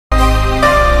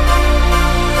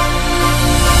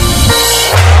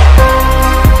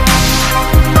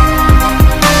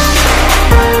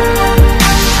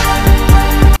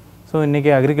So இன்றைக்கி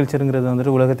அக்ரிகல்ச்சருங்கிறது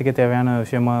வந்துட்டு உலகத்துக்கே தேவையான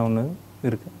விஷயமா ஒன்று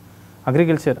இருக்குது.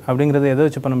 அக்ரிகல்ச்சர் அப்படிங்கிறது எதை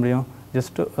வச்சு பண்ண முடியும்?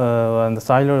 ஜஸ்ட்டு அந்த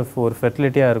சாயிலோட ஒரு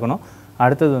ஃபெர்டிலிட்டியாக இருக்கணும்.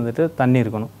 அடுத்தது வந்துட்டு தண்ணி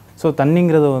இருக்கணும். ஸோ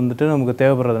தண்ணிங்கிறது வந்துட்டு நமக்கு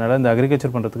தேவைப்படுறதுனால இந்த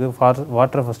அக்ரிகல்ச்சர் பண்ணுறதுக்கு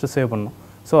வாட்டரை ஃபஸ்ட்டு சேவ் பண்ணணும்.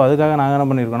 ஸோ அதுக்காக நாங்கள் என்ன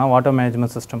பண்ணியிருக்கோம்னா வாட்டர்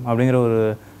மேனேஜ்மெண்ட் சிஸ்டம் அப்படிங்கிற ஒரு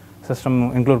சிஸ்டம்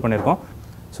இன்க்ளூட் பண்ணியிருக்கோம்.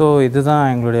 ஸோ இதுதான்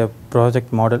எங்களுடைய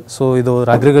ப்ராஜெக்ட் மாடல். ஸோ இது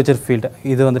ஒரு அக்ரிகல்ச்சர் ஃபீல்டு.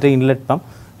 இது வந்துட்டு இன்லெட் பம்ப்.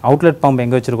 அவுட்லெட் பம்ப்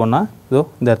எங்கே வச்சுருக்கோம்னா இதோ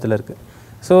இந்த இடத்துல இருக்குது.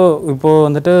 ஸோ இப்போது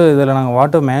வந்துட்டு இதில் நாங்கள்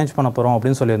வாட்டர் மேனேஜ் பண்ண போகிறோம்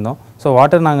அப்படின்னு சொல்லியிருந்தோம். ஸோ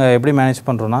வாட்டர் நாங்கள் எப்படி மேனேஜ்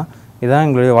பண்ணுறோன்னா இதுதான்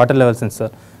எங்களுடைய வாட்டர் லெவல்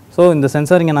சென்சார். ஸோ இந்த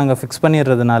சென்சார் இங்கே நாங்கள் ஃபிக்ஸ்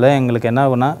பண்ணிடுறதுனால எங்களுக்கு என்ன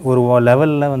ஆகுனா ஒரு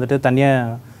லெவலில் வந்துட்டு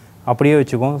தனியாக அப்படியே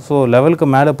வச்சுக்கும். ஸோ லெவலுக்கு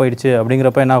மேலே போயிடுச்சு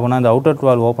அப்படிங்கிறப்ப என்ன ஆகுனா இந்த அவுட்லெட்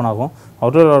வால்வ் ஓப்பன் ஆகும்.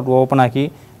 அவுட்லெட் வால்வ் ஓப்பன் ஆகி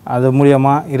அது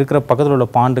மூலியமாக இருக்கிற பக்கத்தில் உள்ள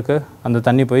பாண்டுக்கு அந்த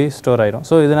தண்ணி போய் ஸ்டோர் ஆகிடும்.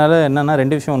 ஸோ இதனால் என்னென்னா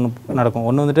ரெண்டு விஷயம் ஒன்று நடக்கும்.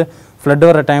 ஒன்று வந்துட்டு ஃப்ளட்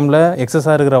வர டைமில்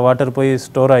எக்ஸஸாக இருக்கிற வாட்டர் போய்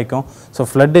ஸ்டோர் ஆகிக்கும். ஸோ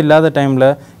ஃப்ளட் இல்லாத டைமில்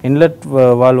இன்லெட்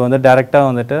வால்வ் வந்து டேரெக்டாக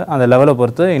வந்துட்டு அந்த லெவலை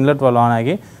பொறுத்து இன்லெட் வால்வ் ஆன்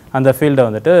ஆகி அந்த ஃபீல்டை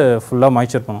வந்துட்டு ஃபுல்லாக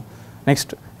மாய்ச்சர் பண்ணும்.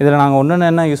 நெக்ஸ்ட் இதில் நாங்கள்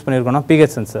என்ன யூஸ் பண்ணியிருக்கோம்னா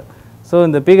pH சென்சர். ஸோ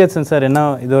இந்த pH சென்சார் என்ன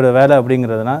இதோட வேலை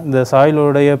அப்படிங்கிறதுனா இந்த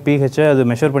சாயிலோடைய pHஐ அது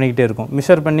மெஷர் பண்ணிக்கிட்டே இருக்கும்.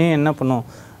 மெஷர் பண்ணி என்ன பண்ணும்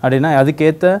அப்படின்னா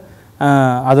அதுக்கேற்ற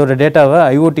அதோட டேட்டாவை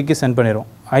ஐஓடிக்கு சென்ட் பண்ணிடும்.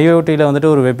 ஐஓடியில் வந்துட்டு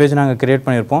ஒரு வெப்பேஜ் நாங்கள் க்ரியேட்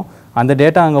பண்ணியிருப்போம். அந்த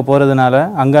டேட்டா அங்கே போகிறதுனால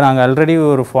அங்கே நாங்கள் ஆல்ரெடி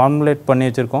ஒரு ஃபார்முலேட் பண்ணி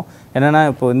வச்சுருக்கோம். என்னென்னா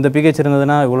இப்போது இந்த pH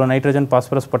இருந்ததுன்னா இவ்வளோ நைட்ரஜன்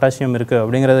பாஸ்பரஸ் பொட்டாசியம் இருக்குது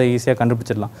அப்படிங்கிறத ஈஸியாக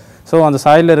கண்டுபிடிச்சிடலாம். ஸோ அந்த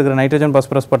சாயிலில் இருக்கிற நைட்ரஜன்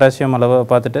பாஸ்பரஸ் பொட்டாசியம் அளவை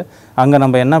பார்த்துட்டு அங்கே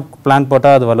நம்ம என்ன பிளான்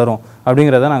போட்டால் அது வளரும்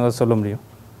அப்படிங்கிறத நாங்கள் சொல்ல முடியும்.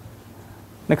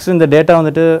 நெக்ஸ்ட் இந்த டேட்டா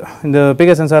வந்துட்டு இந்த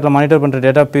pH சென்சாரில் மானிட்டர் பண்ணுற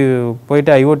டேட்டா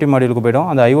போயிட்டு ஐஓடி மாடியூலுக்கு போய்டும்.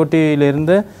 அந்த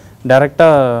ஐஓடியிலேருந்து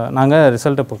டேரெக்டாக நாங்கள்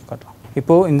ரிசல்ட்டை காட்டுறோம்.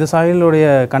 இப்போது இந்த சாயிலுடைய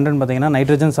கண்டென்ட் பார்த்திங்கன்னா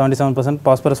நைட்ரஜன் 77%,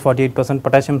 பாஸ்பரஸ் 48%,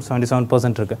 பொட்டாசியம்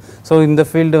 77% இருக்குது. ஸோ இந்த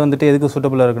ஃபீல்டு வந்துட்டு எதுக்கு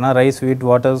சூட்டபுளாக இருக்குன்னா ரைஸ், வீட்,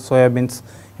 வாட்டர், சோயாபீன்ஸ்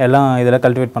எல்லாம் இதில்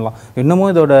கல்டிவேட் பண்ணலாம்.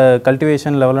 இன்னமும் இதோட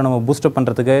கல்டிவேஷன் லெவலில் நம்ம பூஸ்டப்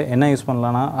பண்ணுறதுக்கு என்ன யூஸ்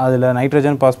பண்ணலாம்னா அதில்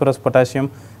நைட்ரஜன், பாஸ்பரஸ், பொட்டாசியம்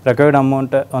ரெக்வயர்டு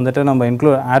அமௌண்ட்டை வந்துட்டு நம்ம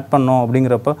ஆட் பண்ணோம்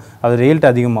அப்படிங்கிறப்ப அது ரேல்ட்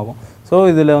அதிகமாகும். ஸோ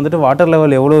இதில் வந்துட்டு வாட்டர்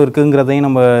லெவல் எவ்வளோ இருக்குங்கிறதையும்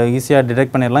நம்ம ஈஸியாக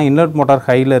டிடெக்ட் பண்ணிடலாம். இன்லெட் மோட்டார்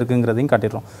ஹையில் இருக்குங்கிறதையும்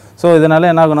காட்டிடுறோம். ஸோ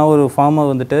இதனால் என்ன ஆகுனா ஒரு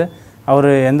ஃபார்மர் வந்துட்டு அவர்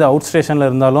எந்த அவுட் ஸ்டேஷனில்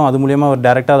இருந்தாலும் அது மூலியமாக அவர்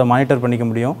டேரெக்டாக அதை மானிட்டர் பண்ணிக்க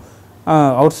முடியும்.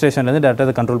 அவுட் ஸ்டேஷன்லேருந்து டேரெக்டாக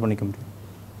அதை கண்ட்ரோல் பண்ணிக்க முடியும்.